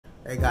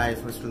Hey guys,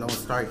 Mr. Lone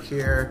Star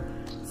here.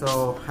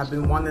 So I've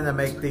been wanting to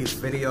make these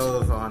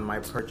videos on my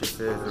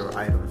purchases or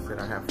items that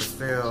I have for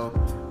sale.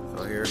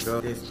 So here we go.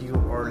 This New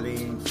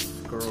Orleans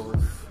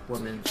girls,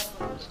 women's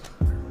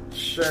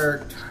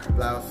shirt,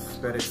 blouse,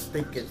 but I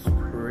think it's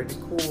pretty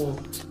cool.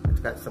 It's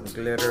got some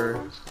glitter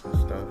and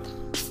stuff,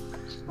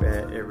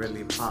 but it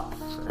really pops,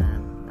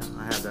 and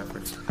I have that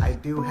for. I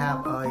do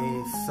have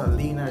a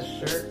Selena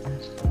shirt.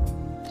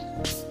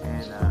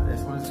 And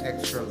this one's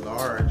extra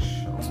large,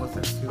 almost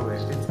a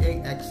 2X. It's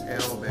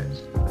 8XL, but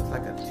it's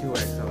like a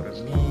 2XL to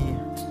me.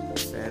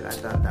 But I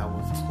thought that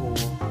was cool.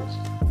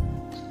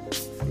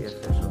 It's the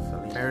official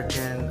Selena.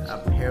 American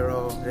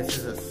Apparel. This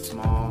is a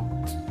small.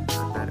 I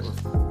thought it was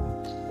cool.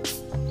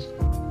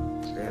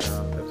 It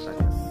looks like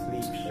a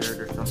sleeve shirt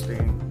or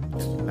something.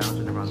 Just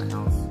lounging around the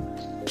house.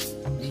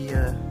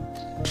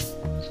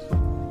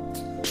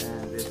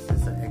 And this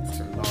is an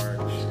extra large.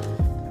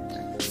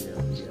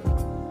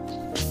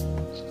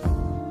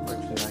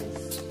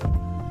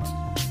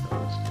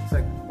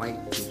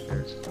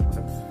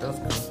 Feels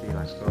comfy,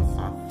 like feels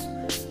soft.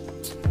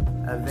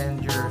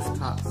 Avengers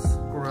top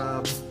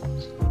scrub.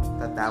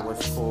 Thought that was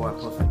cool. I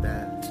posted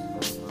that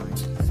online.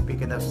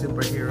 Speaking of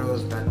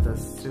superheroes, got the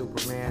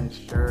Superman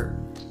shirt,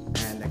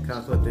 and it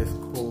comes with this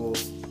cool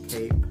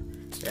cape.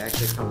 It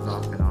actually comes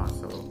off and on,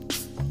 so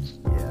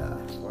yeah,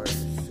 for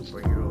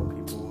superhero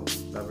people,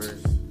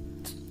 lovers.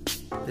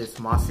 This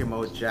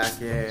Massimo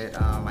jacket.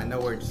 I know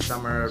we're in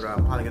summer, but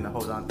I'm probably gonna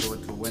hold on to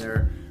it to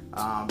winter.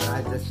 But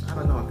I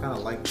don't know, I kind of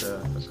like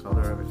the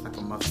color of it. It's like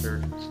a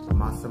mustard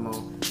Massimo,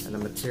 and the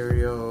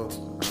material,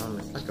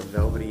 it's like a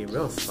velvety,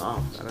 real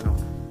soft. I don't know,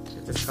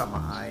 it just caught my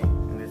eye,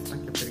 and it's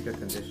like in pretty good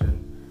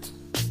condition.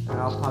 And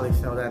I'll probably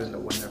sell that in the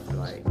winter for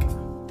like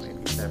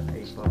maybe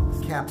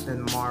 $7-8.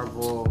 Captain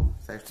Marvel,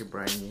 it's actually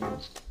brand new.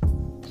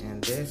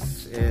 And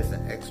this is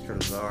an extra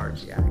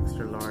large, yeah,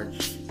 extra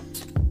large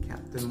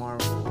Captain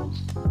Marvel.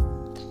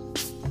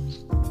 It's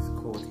a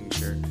cool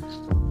t-shirt.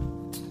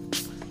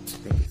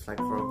 It's like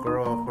for a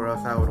girl, for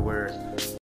us, I would wear it.